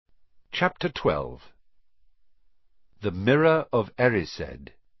Chapter 12. The Mirror of Erised.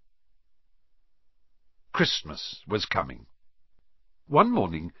 Christmas was coming. One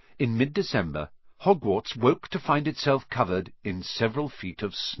morning in mid-December, Hogwarts woke to find itself covered in several feet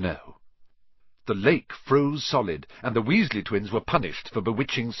of snow. The lake froze solid, and the Weasley twins were punished for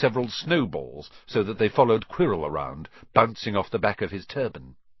bewitching several snowballs so that they followed Quirrell around, bouncing off the back of his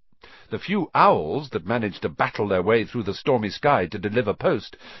turban. The few owls that managed to battle their way through the stormy sky to deliver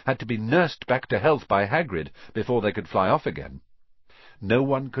post had to be nursed back to health by Hagrid before they could fly off again. No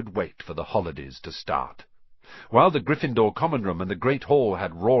one could wait for the holidays to start. While the Gryffindor common room and the great hall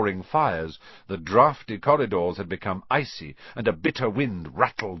had roaring fires, the drafty corridors had become icy, and a bitter wind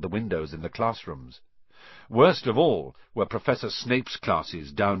rattled the windows in the classrooms. Worst of all were Professor Snape's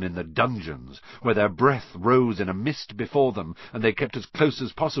classes down in the dungeons, where their breath rose in a mist before them, and they kept as close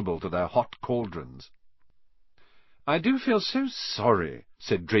as possible to their hot cauldrons. "I do feel so sorry,"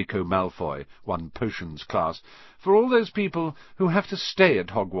 said Draco Malfoy, one potions class, "for all those people who have to stay at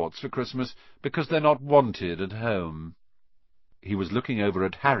Hogwarts for Christmas because they're not wanted at home." He was looking over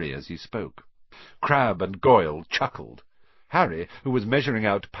at Harry as he spoke. Crabbe and Goyle chuckled. Harry, who was measuring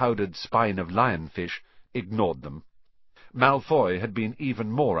out powdered spine of lionfish, ignored them. Malfoy had been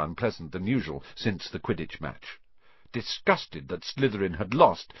even more unpleasant than usual since the Quidditch match. Disgusted that Slytherin had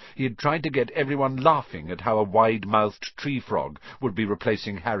lost, he had tried to get everyone laughing at how a wide-mouthed tree frog would be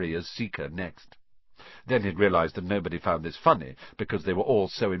replacing Harry as Seeker next. Then he'd realized that nobody found this funny, because they were all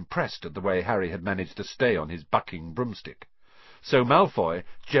so impressed at the way Harry had managed to stay on his bucking broomstick. So Malfoy,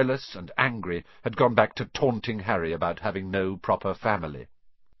 jealous and angry, had gone back to taunting Harry about having no proper family.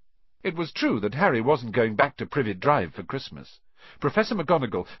 It was true that Harry wasn't going back to Privet Drive for Christmas. Professor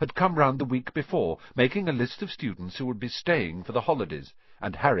McGonagall had come round the week before, making a list of students who would be staying for the holidays,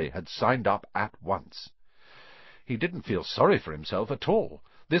 and Harry had signed up at once. He didn't feel sorry for himself at all.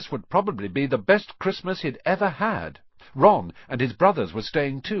 This would probably be the best Christmas he'd ever had. Ron and his brothers were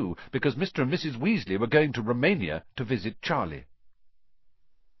staying too, because Mr. and Mrs. Weasley were going to Romania to visit Charlie.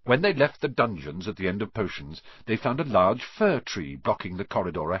 When they left the dungeons at the end of potions, they found a large fir tree blocking the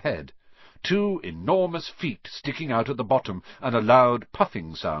corridor ahead. 2 enormous feet sticking out at the bottom, and a loud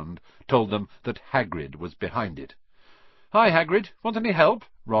puffing sound told them that Hagrid was behind it. "Hi, Hagrid. Want any help?"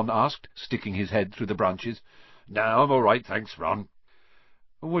 Ron asked, sticking his head through the branches. "No, I'm all right, thanks, Ron."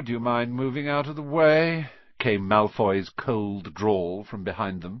 "Would you mind moving out of the way?" came Malfoy's cold drawl from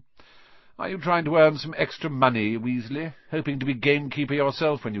behind them. "Are you trying to earn some extra money, Weasley? Hoping to be gamekeeper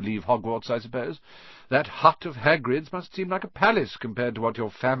yourself when you leave Hogwarts, I suppose? That hut of Hagrid's must seem like a palace compared to what your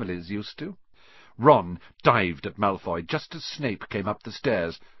family's used to." Ron dived at Malfoy just as Snape came up the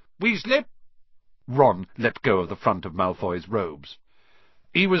stairs. "Weasley!" Ron let go of the front of Malfoy's robes.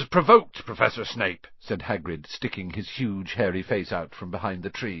 "He was provoked, Professor Snape," said Hagrid, sticking his huge hairy face out from behind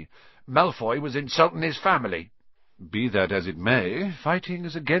the tree. "Malfoy was insulting his family." "Be that as it may, fighting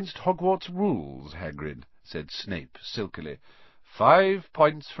is against Hogwarts rules, Hagrid," said Snape silkily. 5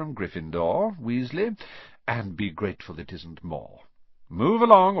 points from Gryffindor, Weasley, and be grateful it isn't more. Move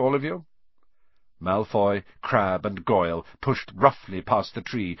along, all of you." Malfoy, Crabbe, and Goyle pushed roughly past the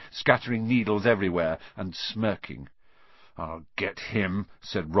tree, scattering needles everywhere, and smirking. "I'll get him,"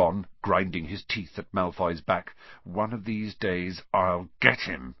 said Ron, grinding his teeth at Malfoy's back. "One of these days I'll get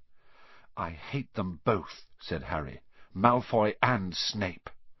him." "I hate them both," said Harry. "Malfoy and Snape."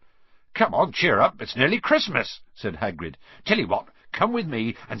 "Come on, cheer up. It's nearly Christmas," said Hagrid. "Tell you what, come with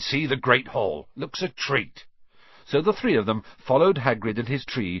me and see the Great Hall. Looks a treat." So the 3 of them followed Hagrid and his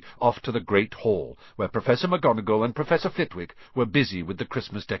tree off to the Great Hall, where Professor McGonagall and Professor Flitwick were busy with the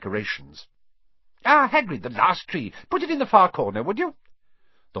Christmas decorations. Hagrid, the last tree. Put it in the far corner, would you?"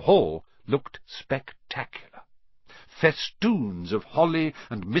 The hall looked spectacular. Festoons of holly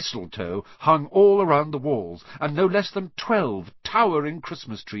and mistletoe hung all around the walls, and no less than 12 towering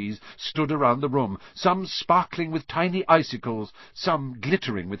Christmas trees stood around the room, some sparkling with tiny icicles, some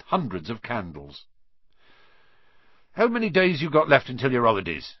glittering with hundreds of candles. "How many days you got left until your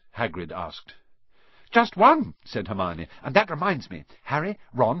holidays?" Hagrid asked. "Just 1, said Hermione, "and that reminds me. Harry,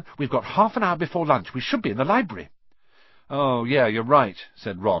 Ron, we've got half an hour before lunch. We should be in the library." "Oh, yeah, you're right,"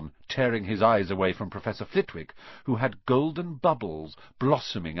 said Ron, tearing his eyes away from Professor Flitwick, who had golden bubbles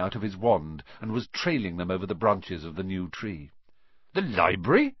blossoming out of his wand and was trailing them over the branches of the new tree. "The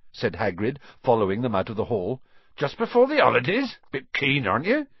library?" said Hagrid, following them out of the hall. "Just before the holidays? Bit keen, aren't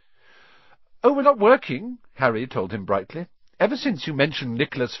you?" "Oh, we're not working," Harry told him brightly. "Ever since you mentioned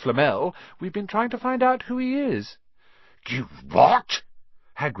Nicholas Flamel, we've been trying to find out who he is." "You what?"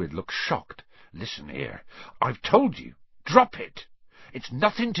 Hagrid looked shocked. "Listen here. I've told you. Drop it. It's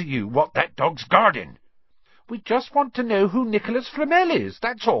nothing to you what that dog's guarding." "We just want to know who Nicholas Flamel is,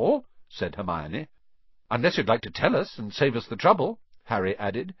 that's all," said Hermione. "Unless you'd like to tell us and save us the trouble," Harry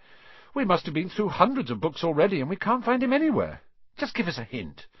added. "We must have been through hundreds of books already, and we can't find him anywhere. Just give us a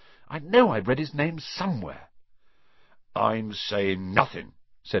hint. I know I've read his name somewhere." "I'm saying nothing,"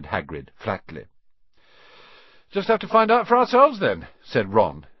 said Hagrid flatly. "Just have to find out for ourselves, then," said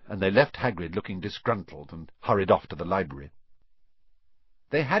Ron, and they left Hagrid looking disgruntled and hurried off to the library.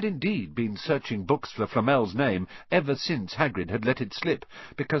 They had indeed been searching books for Flamel's name ever since Hagrid had let it slip,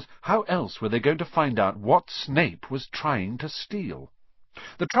 because how else were they going to find out what Snape was trying to steal?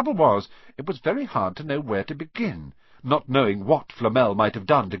 The trouble was, it was very hard to know where to begin, not knowing what Flamel might have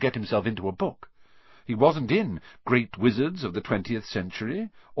done to get himself into a book. He wasn't in Great Wizards of the 20th Century,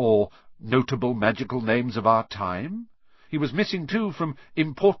 or Notable Magical Names of Our Time. He was missing, too, from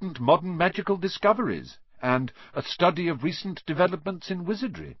Important Modern Magical Discoveries, and A Study of Recent Developments in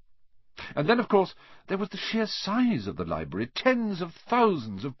Wizardry. And then, of course, there was the sheer size of the library, tens of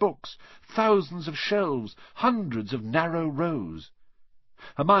thousands of books, thousands of shelves, hundreds of narrow rows.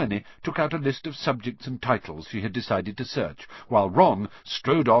 Hermione took out a list of subjects and titles she had decided to search, while Ron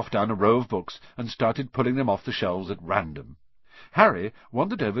strode off down a row of books and started pulling them off the shelves at random. Harry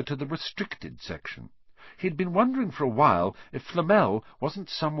wandered over to the restricted section. He had been wondering for a while if Flamel wasn't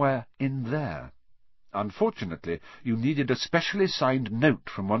somewhere in there. Unfortunately, you needed a specially signed note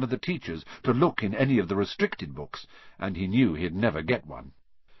from one of the teachers to look in any of the restricted books, and he knew he'd never get one.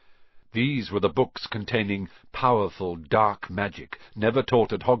 These were the books containing powerful dark magic, never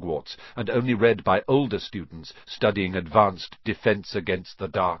taught at Hogwarts, and only read by older students studying advanced defense against the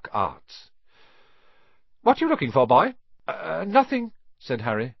dark arts. "What are you looking for, boy?" Nothing," said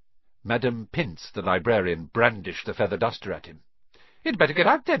Harry. Madame Pince, the librarian, brandished the feather duster at him. "You'd better get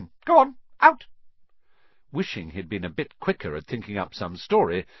out, then. Go on, out." Wishing he'd been a bit quicker at thinking up some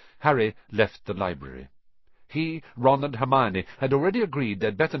story, Harry left the library. He, Ron, and Hermione had already agreed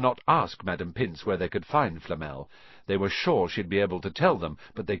they'd better not ask Madame Pince where they could find Flamel. They were sure she'd be able to tell them,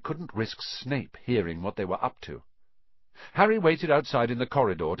 but they couldn't risk Snape hearing what they were up to. Harry waited outside in the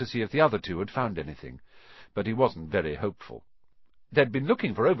corridor to see if the other two had found anything, but he wasn't very hopeful. They'd been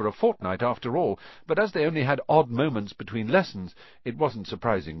looking for over a fortnight after all, but as they only had odd moments between lessons, it wasn't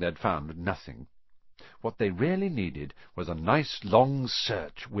surprising they'd found nothing. What they really needed was a nice long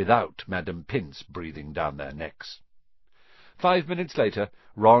search without Madame Pince breathing down their necks. 5 minutes later,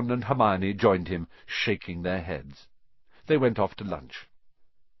 Ron and Hermione joined him, shaking their heads. They went off to lunch.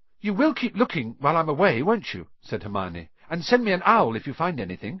 "You will keep looking while I'm away, won't you?" said Hermione, "and send me an owl if you find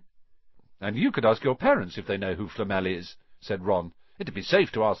anything." "And you could ask your parents if they know who Flamel is," said Ron. "It'd be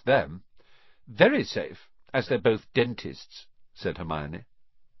safe to ask them." "Very safe, as they're both dentists," said Hermione.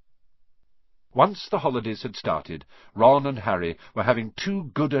 Once the holidays had started, Ron and Harry were having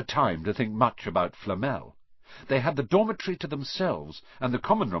too good a time to think much about Flamel. They had the dormitory to themselves, and the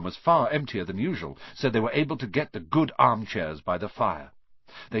common room was far emptier than usual, so they were able to get the good armchairs by the fire.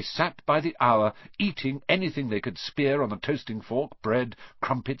 They sat by the hour, eating anything they could spear on a toasting fork, bread,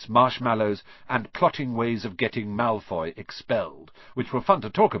 crumpets, marshmallows, and plotting ways of getting Malfoy expelled, which were fun to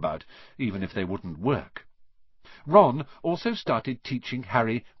talk about, even if they wouldn't work. Ron also started teaching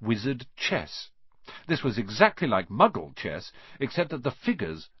Harry wizard chess. This was exactly like Muggle chess, except that the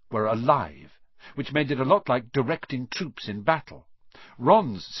figures were alive, which made it a lot like directing troops in battle.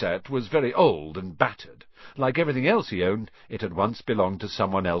 Ron's set was very old and battered. Like everything else he owned, it had once belonged to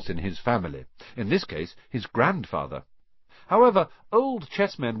someone else in his family, in this case his grandfather. However, old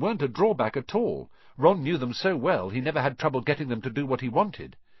chessmen weren't a drawback at all. Ron knew them so well he never had trouble getting them to do what he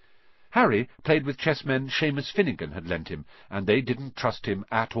wanted. Harry played with chessmen Seamus Finnegan had lent him, and they didn't trust him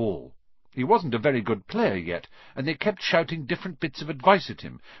at all. He wasn't a very good player yet, and they kept shouting different bits of advice at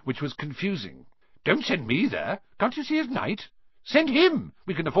him, which was confusing. "Don't send me there. Can't you see his knight? Send him.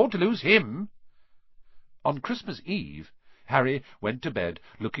 We can afford to lose him." On Christmas Eve, Harry went to bed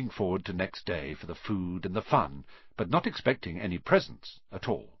looking forward to next day for the food and the fun, but not expecting any presents at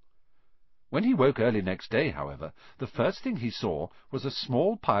all. When he woke early next day, however, the first thing he saw was a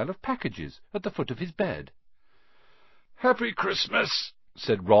small pile of packages at the foot of his bed. "Happy Christmas,"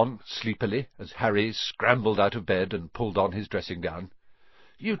 said Ron sleepily, as Harry scrambled out of bed and pulled on his dressing gown.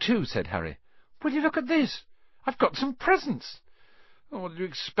 "You too," said Harry. "Will you look at this? I've got some presents." "What do you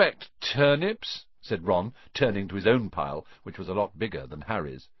expect, turnips?" said Ron, turning to his own pile, which was a lot bigger than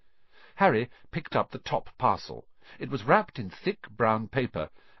Harry's. Harry picked up the top parcel. It was wrapped in thick brown paper,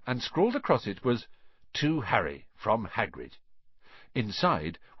 and scrawled across it was, "To Harry, from Hagrid."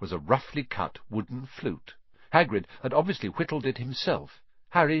 Inside was a roughly cut wooden flute. Hagrid had obviously whittled it himself.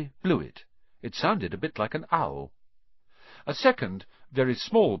 Harry blew it. It sounded a bit like an owl. A second, very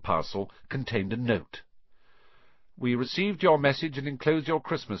small parcel contained a note. We received your message and enclose your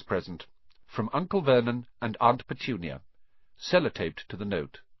Christmas present. From Uncle Vernon and Aunt Petunia. Sellotaped to the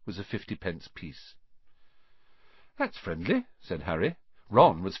note was a 50-pence piece. "That's friendly," said Harry.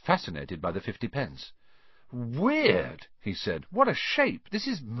 Ron was fascinated by the 50-pence. "Weird," he said. "What a shape! This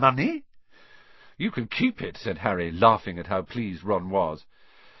is money?" "You can keep it," said Harry, laughing at how pleased Ron was.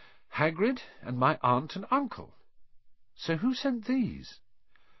 "Hagrid and my aunt and uncle. So who sent these?"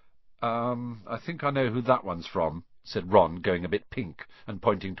 I think I know who that one's from," said Ron, going a bit pink and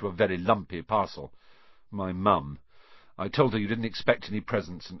pointing to a very lumpy parcel. "My mum. I told her you didn't expect any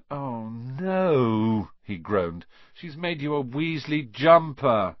presents, and—" "Oh, no," he groaned. "She's made you a Weasley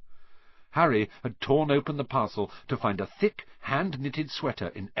jumper." Harry had torn open the parcel to find a thick, hand-knitted sweater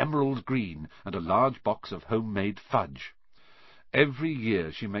in emerald green and a large box of home-made fudge. "Every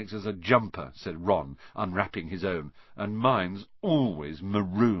year she makes us a jumper," said Ron, unwrapping his own, "and mine's always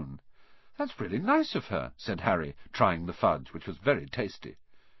maroon." "That's really nice of her," said Harry, trying the fudge, which was very tasty.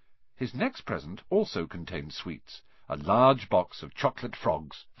 His next present also contained sweets, a large box of chocolate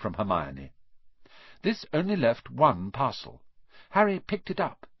frogs from Hermione. This only left one parcel. Harry picked it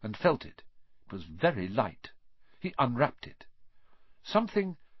up and felt it. It was very light. He unwrapped it.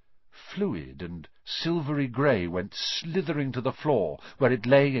 Something fluid and silvery grey went slithering to the floor, where it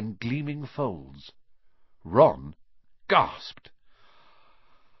lay in gleaming folds. Ron gasped.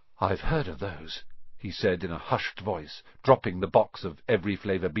 "I've heard of those," he said in a hushed voice, dropping the box of every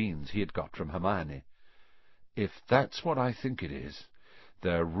flavour beans he had got from Hermione. "If that's what I think it is,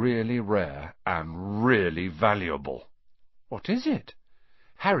 they're really rare and really valuable." "What is it?"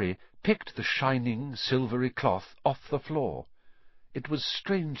 Harry picked the shining, silvery cloth off the floor. It was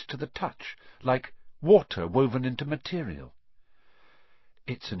strange to the touch, like water woven into material.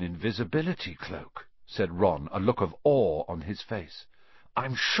 "It's an invisibility cloak," said Ron, a look of awe on his face.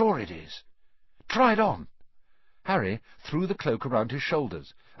 "I'm sure it is. Try it on." Harry threw the cloak around his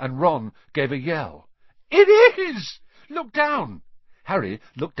shoulders, and Ron gave a yell. "It is! Look down!" Harry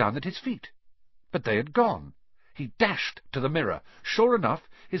looked down at his feet, but they had gone. He dashed to the mirror. Sure enough,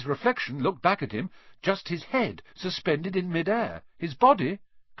 his reflection looked back at him, just his head suspended in mid-air, his body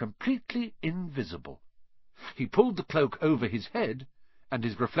completely invisible. He pulled the cloak over his head, and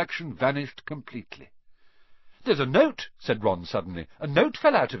his reflection vanished completely. "There's a note," said Ron suddenly. "A note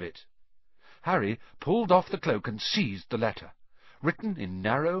fell out of it." Harry pulled off the cloak and seized the letter. Written in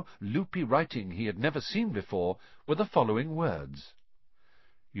narrow, loopy writing he had never seen before were the following words: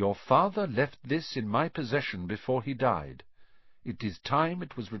 "Your father left this in my possession before he died. It is time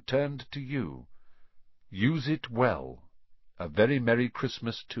it was returned to you. Use it well. A very Merry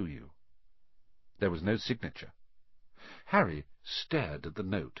Christmas to you." There was no signature. Harry stared at the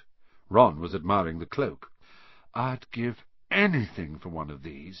note. Ron was admiring the cloak. "I'd give anything for one of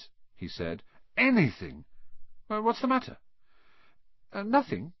these," he said. "Anything. What's the matter?"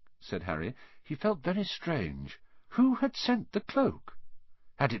 "Nothing," said Harry. He felt very strange. Who had sent the cloak?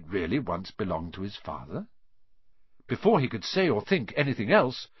 Had it really once belonged to his father? Before he could say or think anything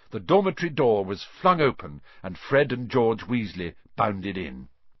else, the dormitory door was flung open, and Fred and George Weasley bounded in.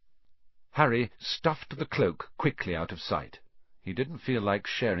 Harry stuffed the cloak quickly out of sight. He didn't feel like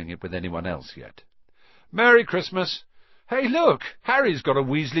sharing it with anyone else yet. "Merry Christmas! Hey, look! Harry's got a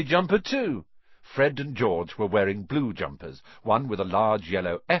Weasley jumper, too!" Fred and George were wearing blue jumpers, one with a large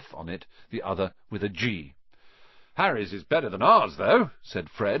yellow F on it, the other with a G. "Harry's is better than ours, though," said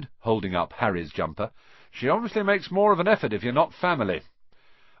Fred, holding up Harry's jumper. "She obviously makes more of an effort if you're not family."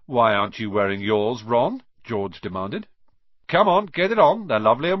 "Why aren't you wearing yours, Ron?" George demanded. "Come on, get it on. They're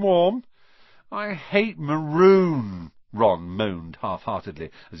lovely and warm." "I hate maroon," Ron moaned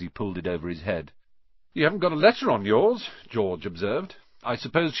half-heartedly as he pulled it over his head. "You haven't got a letter on yours," George observed. "I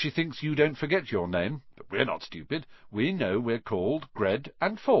suppose she thinks you don't forget your name, but we're not stupid. We know we're called Gred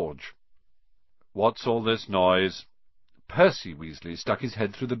and Forge." "What's all this noise?" Percy Weasley stuck his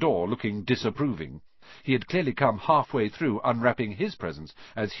head through the door, looking disapproving. He had clearly come halfway through unwrapping his presents,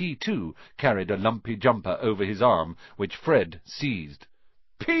 as he, too, carried a lumpy jumper over his arm, which Fred seized.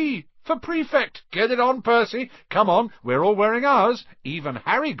 "P for prefect! Get it on, Percy! Come on, we're all wearing ours. Even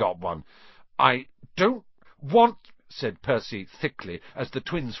Harry got one." "I don't want," said Percy thickly, as the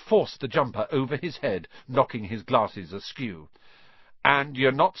twins forced the jumper over his head, knocking his glasses askew. "And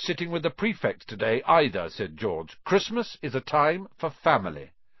you're not sitting with the prefect today, either," said George. "Christmas is a time for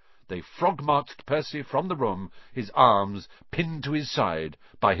family." They frog-marched Percy from the room, his arms pinned to his side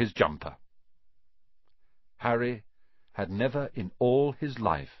by his jumper. Harry had never in all his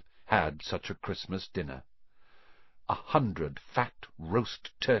life had such a Christmas dinner. 100 fat roast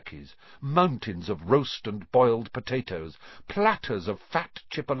turkeys, mountains of roast and boiled potatoes, platters of fat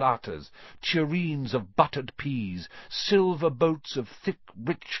chipolatas, tureens of buttered peas, silver boats of thick,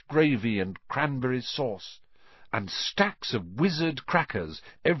 rich gravy and cranberry sauce, and stacks of wizard crackers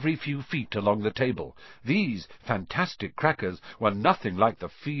every few feet along the table. These fantastic crackers were nothing like the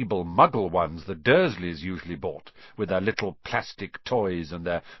feeble muggle ones the Dursleys usually bought, with their little plastic toys and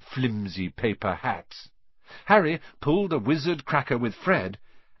their flimsy paper hats. Harry pulled a wizard cracker with Fred,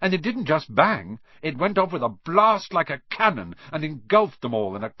 and it didn't just bang, it went off with a blast like a cannon and engulfed them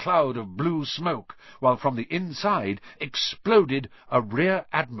all in a cloud of blue smoke, while from the inside exploded a rear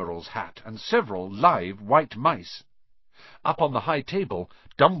admiral's hat and several live white mice. Up on the high table,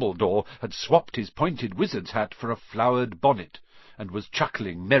 Dumbledore had swapped his pointed wizard's hat for a flowered bonnet, and was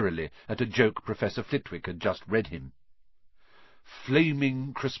chuckling merrily at a joke Professor Flitwick had just read him.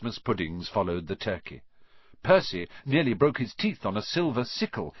 Flaming Christmas puddings followed the turkey. Percy nearly broke his teeth on a silver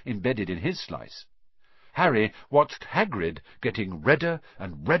sickle embedded in his slice. Harry watched Hagrid getting redder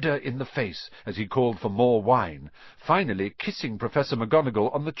and redder in the face as he called for more wine, finally kissing Professor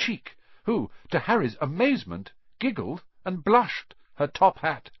McGonagall on the cheek, who, to Harry's amazement, giggled and blushed, her top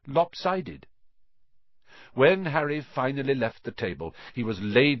hat lopsided. When Harry finally left the table, he was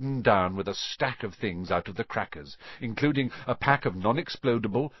laden down with a stack of things out of the crackers, including a pack of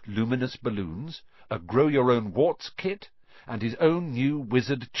non-explodable luminous balloons, a grow-your-own-warts kit, and his own new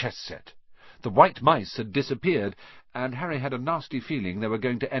wizard chess set. The white mice had disappeared, and Harry had a nasty feeling they were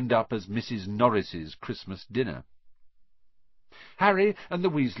going to end up as Mrs. Norris's Christmas dinner. Harry and the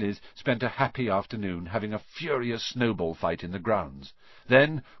Weasleys spent a happy afternoon having a furious snowball fight in the grounds.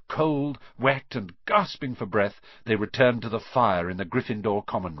 Then, cold, wet, and gasping for breath, they returned to the fire in the Gryffindor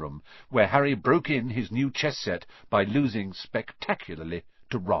common room, where Harry broke in his new chess set by losing spectacularly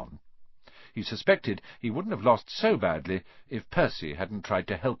to Ron. He suspected he wouldn't have lost so badly if Percy hadn't tried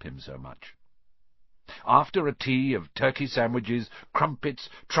to help him so much. After a tea of turkey sandwiches, crumpets,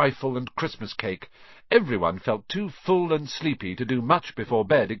 trifle, and Christmas cake, everyone felt too full and sleepy to do much before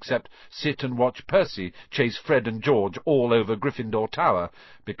bed except sit and watch Percy chase Fred and George all over Gryffindor Tower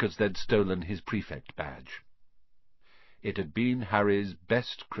because they'd stolen his prefect badge. It had been Harry's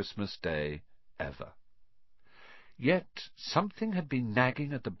best Christmas day ever. Yet something had been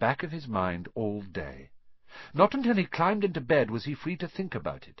nagging at the back of his mind all day. Not until he climbed into bed was he free to think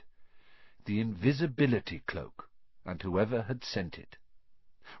about it. The invisibility cloak, and whoever had sent it.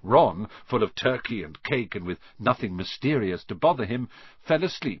 Ron, full of turkey and cake and with nothing mysterious to bother him, fell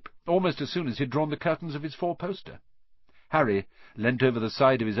asleep almost as soon as he'd drawn the curtains of his four-poster. Harry leant over the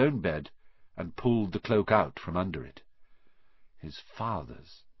side of his own bed and pulled the cloak out from under it. His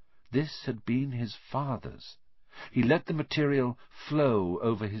father's. This had been his father's. He let the material flow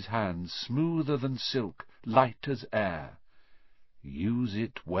over his hands, smoother than silk, light as air. "Use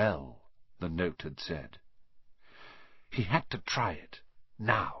it well," the note had said. He had to try it,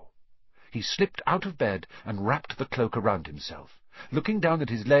 now. He slipped out of bed and wrapped the cloak around himself. Looking down at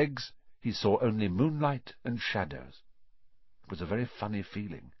his legs, he saw only moonlight and shadows. It was a very funny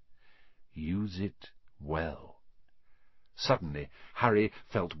feeling. Use it well. Suddenly, Harry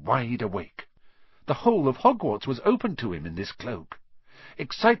felt wide awake. The whole of Hogwarts was open to him in this cloak.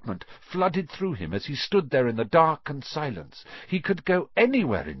 Excitement flooded through him as he stood there in the dark and silence. He could go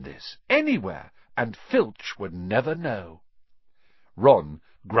anywhere in this, anywhere, and Filch would never know. Ron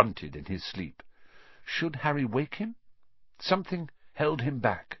grunted in his sleep. Should Harry wake him? Something held him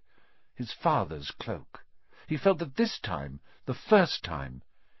back. His father's cloak. He felt that this time, the first time,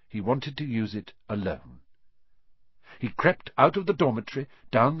 he wanted to use it alone. He crept out of the dormitory,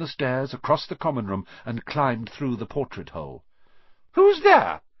 down the stairs, across the common room, and climbed through the portrait hole. "Who's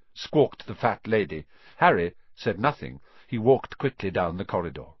there?" squawked the fat lady. Harry said nothing. He walked quickly down the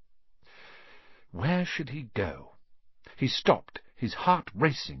corridor. Where should he go? He stopped, his heart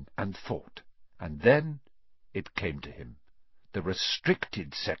racing, and thought. And then it came to him. The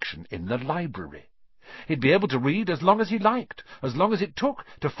restricted section in the library. He'd be able to read as long as he liked, as long as it took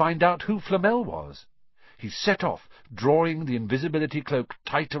to find out who Flamel was. He set off, drawing the invisibility cloak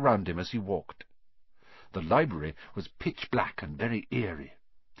tight around him as he walked. The library was pitch black and very eerie.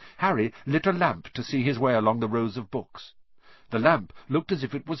 Harry lit a lamp to see his way along the rows of books. The lamp looked as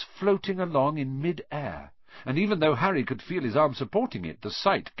if it was floating along in mid-air, and even though Harry could feel his arm supporting it, the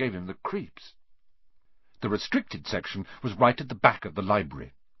sight gave him the creeps. The restricted section was right at the back of the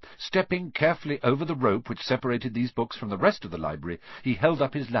library. Stepping carefully over the rope which separated these books from the rest of the library, he held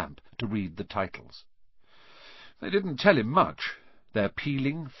up his lamp to read the titles. They didn't tell him much. Their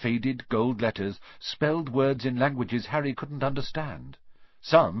peeling, faded gold letters spelled words in languages Harry couldn't understand.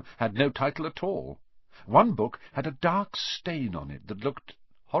 Some had no title at all. One book had a dark stain on it that looked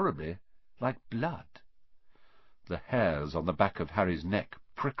horribly like blood. The hairs on the back of Harry's neck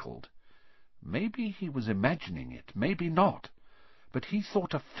prickled. Maybe he was imagining it, maybe not, but he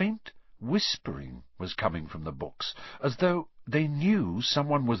thought a faint whispering was coming from the books, as though they knew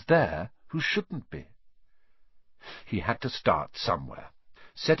someone was there who shouldn't be. He had to start somewhere.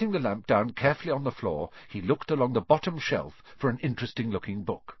 Setting the lamp down carefully on the floor, he looked along the bottom shelf for an interesting-looking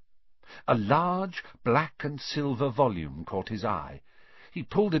book. A large black and silver volume caught his eye. He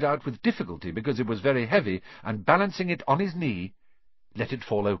pulled it out with difficulty because it was very heavy, and balancing it on his knee, let it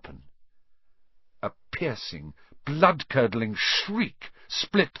fall open. A piercing, blood-curdling shriek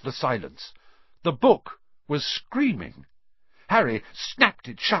split the silence. The book was screaming. Harry snapped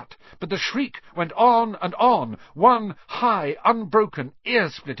it shut, but the shriek went on, one high, unbroken,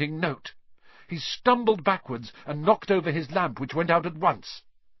 ear-splitting note. He stumbled backwards and knocked over his lamp, which went out at once.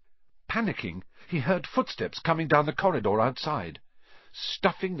 Panicking, he heard footsteps coming down the corridor outside.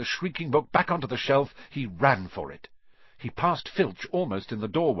 Stuffing the shrieking book back onto the shelf, he ran for it. He passed Filch almost in the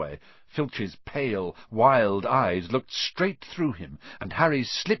doorway. Filch's pale, wild eyes looked straight through him, and Harry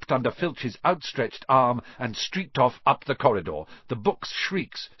slipped under Filch's outstretched arm and streaked off up the corridor, the book's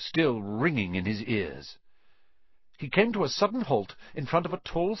shrieks still ringing in his ears. He came to a sudden halt in front of a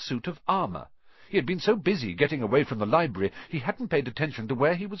tall suit of armour. He had been so busy getting away from the library, he hadn't paid attention to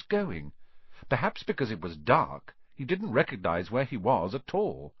where he was going. Perhaps because it was dark, he didn't recognize where he was at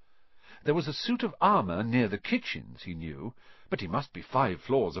all. There was a suit of armour near the kitchens, he knew, but he must be 5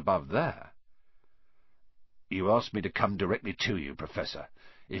 floors above there. "You asked me to come directly to you, Professor,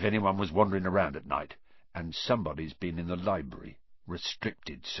 if anyone was wandering around at night, and somebody's been in the library,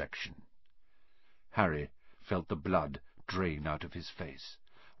 restricted section." Harry felt the blood drain out of his face.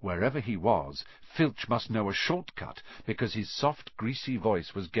 Wherever he was, Filch must know a shortcut, because his soft, greasy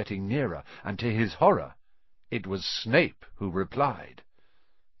voice was getting nearer, and to his horror, it was Snape who replied.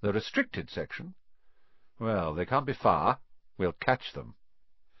 "The restricted section? Well, they can't be far. We'll catch them."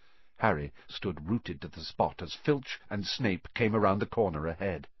 Harry stood rooted to the spot as Filch and Snape came around the corner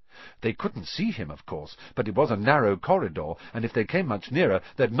ahead. They couldn't see him, of course, but it was a narrow corridor, and if they came much nearer,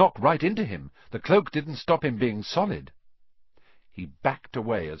 they'd knock right into him. The cloak didn't stop him being solid. He backed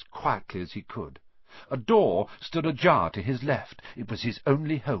away as quietly as he could. A door stood ajar to his left. It was his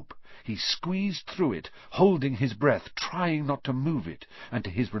only hope. He squeezed through it, holding his breath, trying not to move it, and to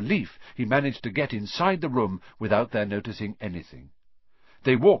his relief he managed to get inside the room without their noticing anything.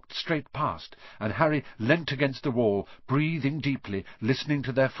 They walked straight past, and Harry leant against the wall, breathing deeply, listening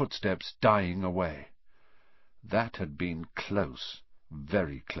to their footsteps dying away. That had been close,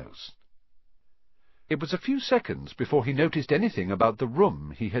 very close. It was a few seconds before he noticed anything about the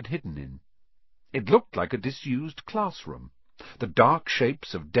room he had hidden in. It looked like a disused classroom. The dark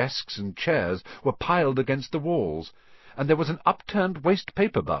shapes of desks and chairs were piled against the walls, and there was an upturned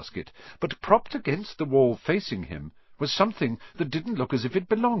waste-paper basket, but propped against the wall facing him was something that didn't look as if it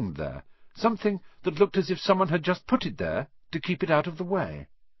belonged there, something that looked as if someone had just put it there to keep it out of the way.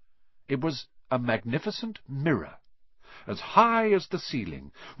 It was a magnificent mirror, as high as the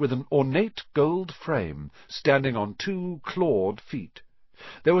ceiling, with an ornate gold frame standing on 2 clawed feet.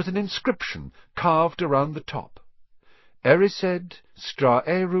 There was an inscription carved around the top. Erised stra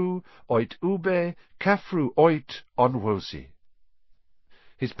eru oit ube cafru oit onwosi.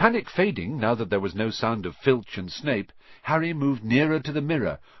 His panic fading now that there was no sound of Filch and Snape, Harry moved nearer to the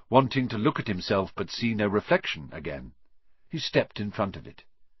mirror, wanting to look at himself but see no reflection again. He stepped in front of it.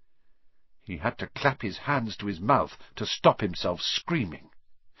 He had to clap his hands to his mouth to stop himself screaming.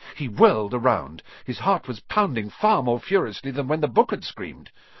 He whirled around. His heart was pounding far more furiously than when the book had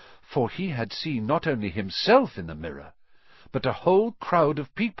screamed, for he had seen not only himself in the mirror, but a whole crowd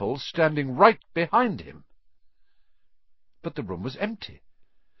of people standing right behind him. But the room was empty.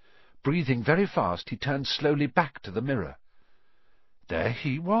 Breathing very fast, he turned slowly back to the mirror. There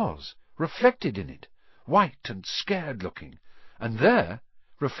he was, reflected in it, white and scared-looking, and there,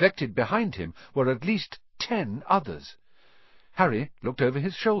 reflected behind him, were at least 10 others. Harry looked over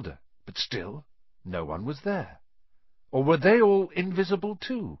his shoulder, but still no one was there. Or were they all invisible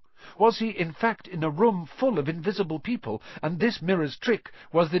too? Was he, in fact, in a room full of invisible people, and this mirror's trick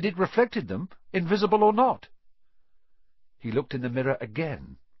was that it reflected them, invisible or not? He looked in the mirror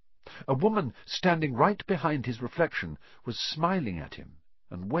again. A woman standing right behind his reflection was smiling at him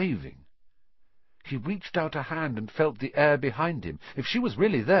and waving. He reached out a hand and felt the air behind him. If she was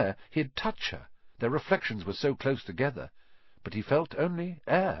really there, he'd touch her. Their reflections were so close together. But he felt only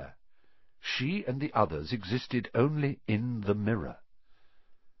air. She and the others existed only in the mirror.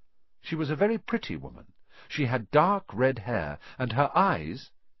 She was a very pretty woman. She had dark red hair, and her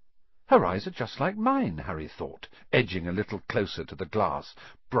eyes Her eyes are just like mine, Harry thought, edging a little closer to the glass.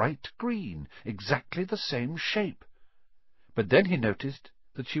 Bright green, exactly the same shape. But then he noticed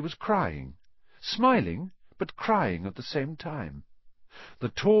that she was crying, smiling, but crying at the same time. The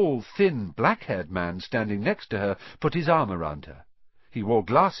tall, thin, black-haired man standing next to her put his arm around her. He wore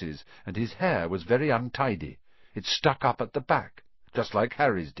glasses, and his hair was very untidy. It stuck up at the back, just like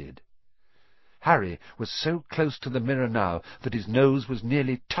Harry's did. Harry was so close to the mirror now that his nose was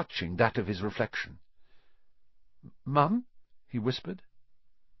nearly touching that of his reflection. "Mum?" he whispered.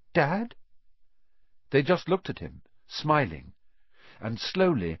 "Dad?" They just looked at him, smiling, and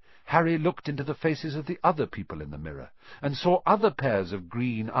slowly Harry looked into the faces of the other people in the mirror, and saw other pairs of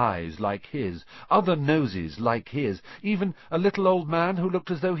green eyes like his, other noses like his, even a little old man who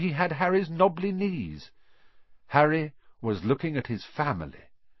looked as though he had Harry's knobbly knees. Harry was looking at his family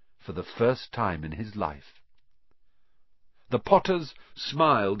for the first time in his life. The Potters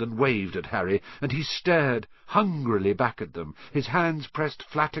smiled and waved at Harry, and he stared hungrily back at them, his hands pressed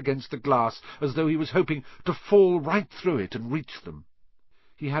flat against the glass, as though he was hoping to fall right through it and reach them.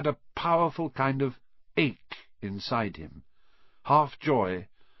 He had a powerful kind of ache inside him, half joy,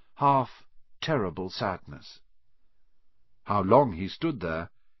 half terrible sadness. How long he stood there,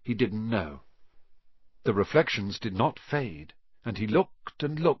 he didn't know. The reflections did not fade, and he looked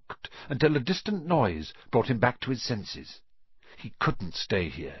and looked until a distant noise brought him back to his senses. He couldn't stay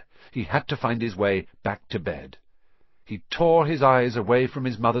here. He had to find his way back to bed. He tore his eyes away from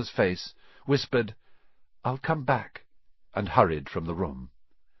his mother's face, whispered, "I'll come back," and hurried from the room.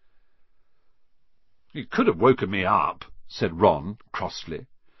 "You could have woken me up," said Ron crossly.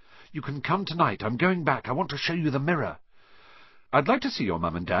 "You can come tonight. I'm going back. I want to show you the mirror." "I'd like to see your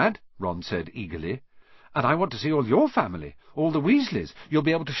Mum and Dad," Ron said eagerly. "And I want to see all your family, all the Weasleys. You'll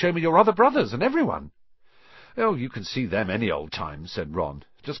be able to show me your other brothers and everyone." "Oh, you can see them any old time," said Ron.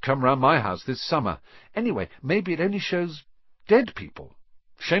 "Just come round my house this summer. Anyway, maybe it only shows dead people.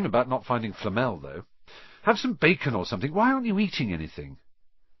 Shame about not finding Flamel, though. Have some bacon or something. Why aren't you eating anything?"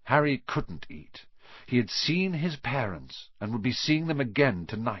 Harry couldn't eat. He had seen his parents, and would be seeing them again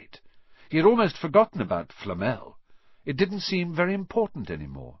tonight. He had almost forgotten about Flamel. It didn't seem very important any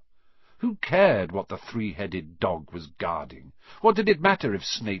more. Who cared what the three-headed dog was guarding? What did it matter if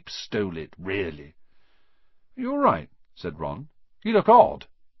Snape stole it, really? "You're right," said Ron. "You look odd."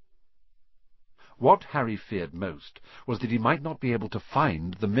 What Harry feared most was that he might not be able to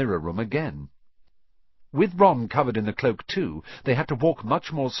find the mirror room again. With Ron covered in the cloak too, they had to walk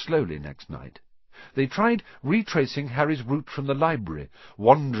much more slowly next night. They tried retracing Harry's route from the library,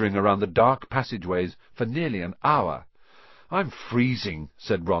 wandering around the dark passageways for nearly an hour. "I'm freezing,"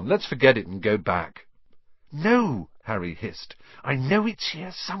 said Ron. "Let's forget it and go back." "No," Harry hissed. "I know it's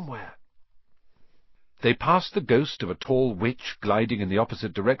here somewhere." They passed the ghost of a tall witch gliding in the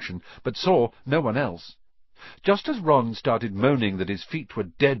opposite direction, but saw no one else. Just as Ron started moaning that his feet were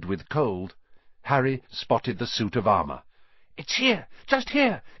dead with cold, Harry spotted the suit of armour. "It's here, just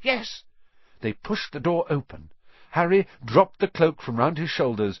here, yes." They pushed the door open. Harry dropped the cloak from round his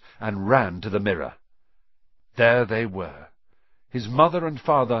shoulders and ran to the mirror. There they were. His mother and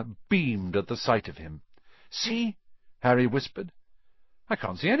father beamed at the sight of him. "See?" Harry whispered. "I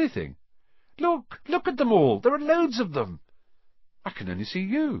can't see anything." Look at them all. There are loads of them." "I can only see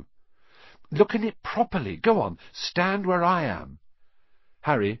you." "Look in it properly. Go on, stand where I am."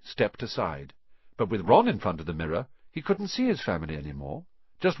 Harry stepped aside, but with Ron in front of the mirror, he couldn't see his family any more.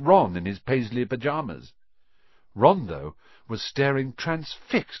 Just Ron in his paisley pyjamas. Ron, though, was staring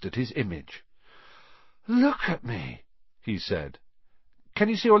transfixed at his image. "Look at me," he said. "Can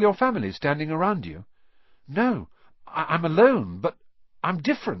you see all your family standing around you?" "No, I'm alone, but I'm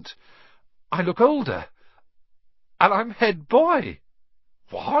different. I look older, and I'm head boy."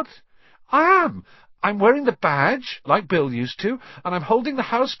 "What?" "I am. I'm wearing the badge, like Bill used to, and I'm holding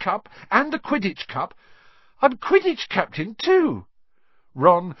the house cup and the Quidditch cup. I'm Quidditch captain, too."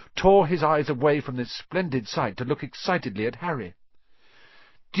 Ron tore his eyes away from this splendid sight to look excitedly at Harry.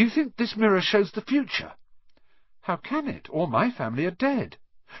 "Do you think this mirror shows the future?" "How can it? All my family are dead."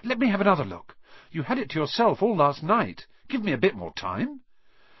 "Let me have another look. You had it to yourself all last night. Give me a bit more time."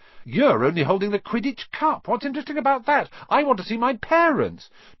 "You're only holding the Quidditch cup. What's interesting about that? I want to see my parents."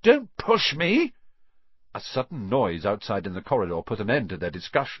 "Don't push me!" A sudden noise outside in the corridor put an end to their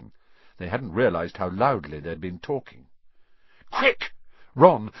discussion. They hadn't realized how loudly they'd been talking. "Quick!"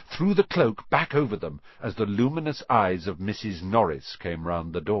 Ron threw the cloak back over them as the luminous eyes of Mrs. Norris came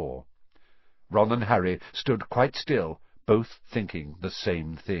round the door. Ron and Harry stood quite still, both thinking the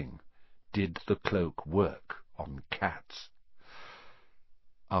same thing. Did the cloak work on cats?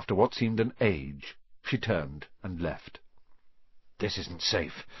 After what seemed an age, she turned and left. This isn't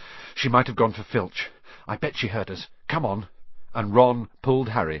safe. She might have gone for Filch. I bet she heard us. Come on." And Ron pulled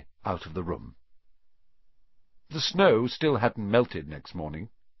Harry out of the room. The snow still hadn't melted next morning.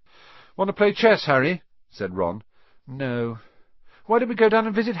 "Want to play chess, Harry?" said Ron. "No." "Why don't we go down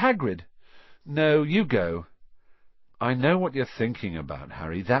and visit Hagrid?" "No, you go." "I know what you're thinking about,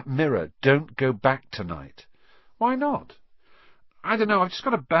 Harry. That mirror. Don't go back tonight." "Why not?" "I don't know. I've just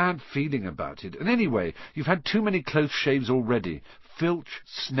got a bad feeling about it. And anyway, you've had too many close shaves already. Filch,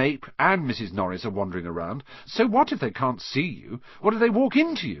 Snape, and Mrs. Norris are wandering around. So what if they can't see you? What if they walk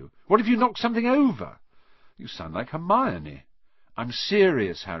into you? What if you knock something over?" "You sound like Hermione." "I'm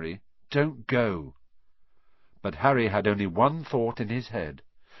serious, Harry. Don't go." But Harry had only one thought in his head,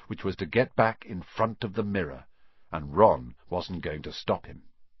 which was to get back in front of the mirror, and Ron wasn't going to stop him.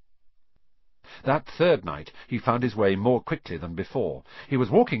 That third night he found his way more quickly than before. He was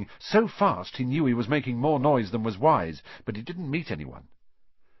walking so fast he knew he was making more noise than was wise, but he didn't meet anyone.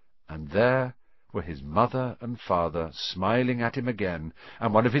 And there were his mother and father smiling at him again,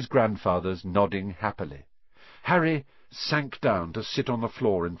 and one of his grandfathers nodding happily. Harry sank down to sit on the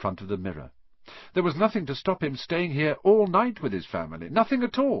floor in front of the mirror. There was nothing to stop him staying here all night with his family, nothing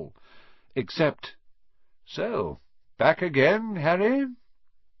at all, except— "So, back again, Harry?"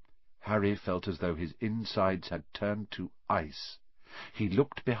 Harry felt as though his insides had turned to ice. He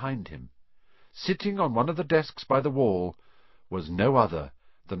looked behind him. Sitting on one of the desks by the wall was no other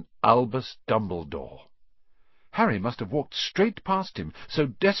than Albus Dumbledore. Harry must have walked straight past him, so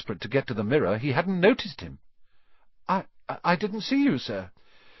desperate to get to the mirror he hadn't noticed him. I didn't see you, sir."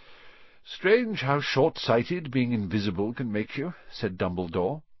 "Strange how short-sighted being invisible can make you," said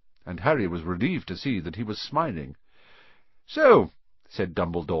Dumbledore, and Harry was relieved to see that he was smiling. "So," said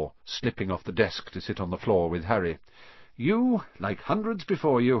Dumbledore, slipping off the desk to sit on the floor with Harry, "you, like hundreds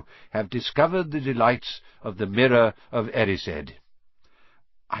before you, have discovered the delights of the Mirror of Erised."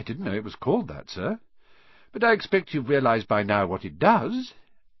 "I didn't know it was called that, sir." "But I expect you've realized by now what it does."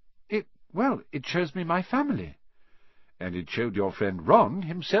 It shows me my family." "And it showed your friend Ron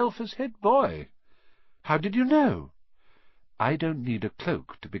himself as head boy." "How did you know?" "I don't need a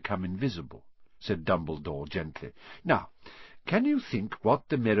cloak to become invisible," said Dumbledore gently. "Now, can you think what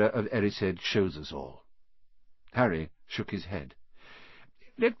the Mirror of Erised shows us all?" Harry shook his head.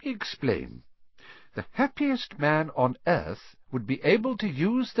 "Let me explain. The happiest man on earth would be able to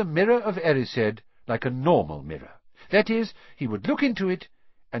use the Mirror of Erised like a normal mirror. That is, he would look into it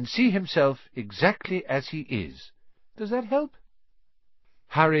and see himself exactly as he is. Does that help?"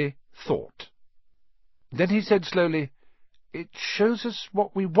 Harry thought. Then he said slowly, "It shows us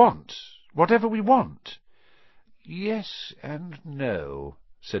what we want, whatever we want." "Yes and no,"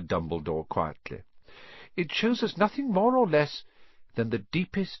 said Dumbledore quietly. "It shows us nothing more or less than the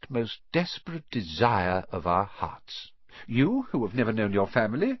deepest, most desperate desire of our hearts. You, who have never known your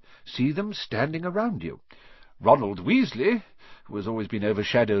family, see them standing around you. Ronald Weasley, who has always been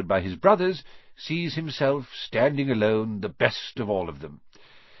overshadowed by his brothers, sees himself standing alone, the best of all of them.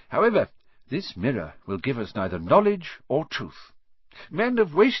 However, this mirror will give us neither knowledge or truth. Men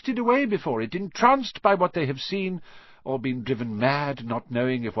have wasted away before it, entranced by what they have seen, or been driven mad, not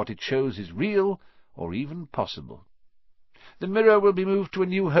knowing if what it shows is real or even possible. The mirror will be moved to a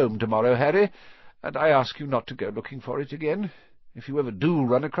new home tomorrow, Harry, and I ask you not to go looking for it again. If you ever do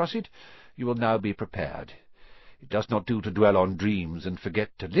run across it, you will now be prepared. It does not do to dwell on dreams and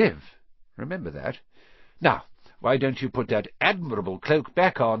forget to live. Remember that. Now, why don't you put that admirable cloak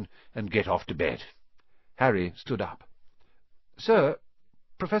back on and get off to bed?" Harry stood up. "Sir,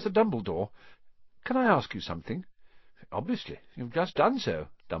 Professor Dumbledore, can I ask you something?" "Obviously. You've just done so,"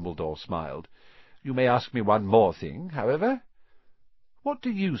 Dumbledore smiled. "You may ask me one more thing, however. What do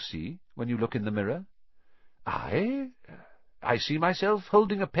you see when you look in the mirror?" "I see myself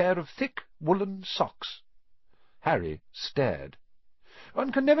holding a pair of thick woolen socks." Harry stared.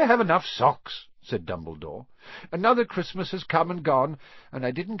 "One can never have enough socks," said Dumbledore. "Another Christmas has come and gone, and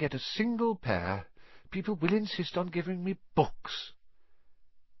I didn't get a single pair. People will insist on giving me books."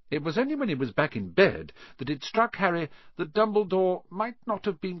 It was only when he was back in bed that it struck Harry that Dumbledore might not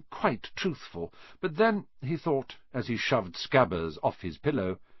have been quite truthful, but then, he thought, as he shoved Scabbers off his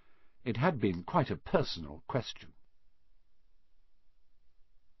pillow, it had been quite a personal question.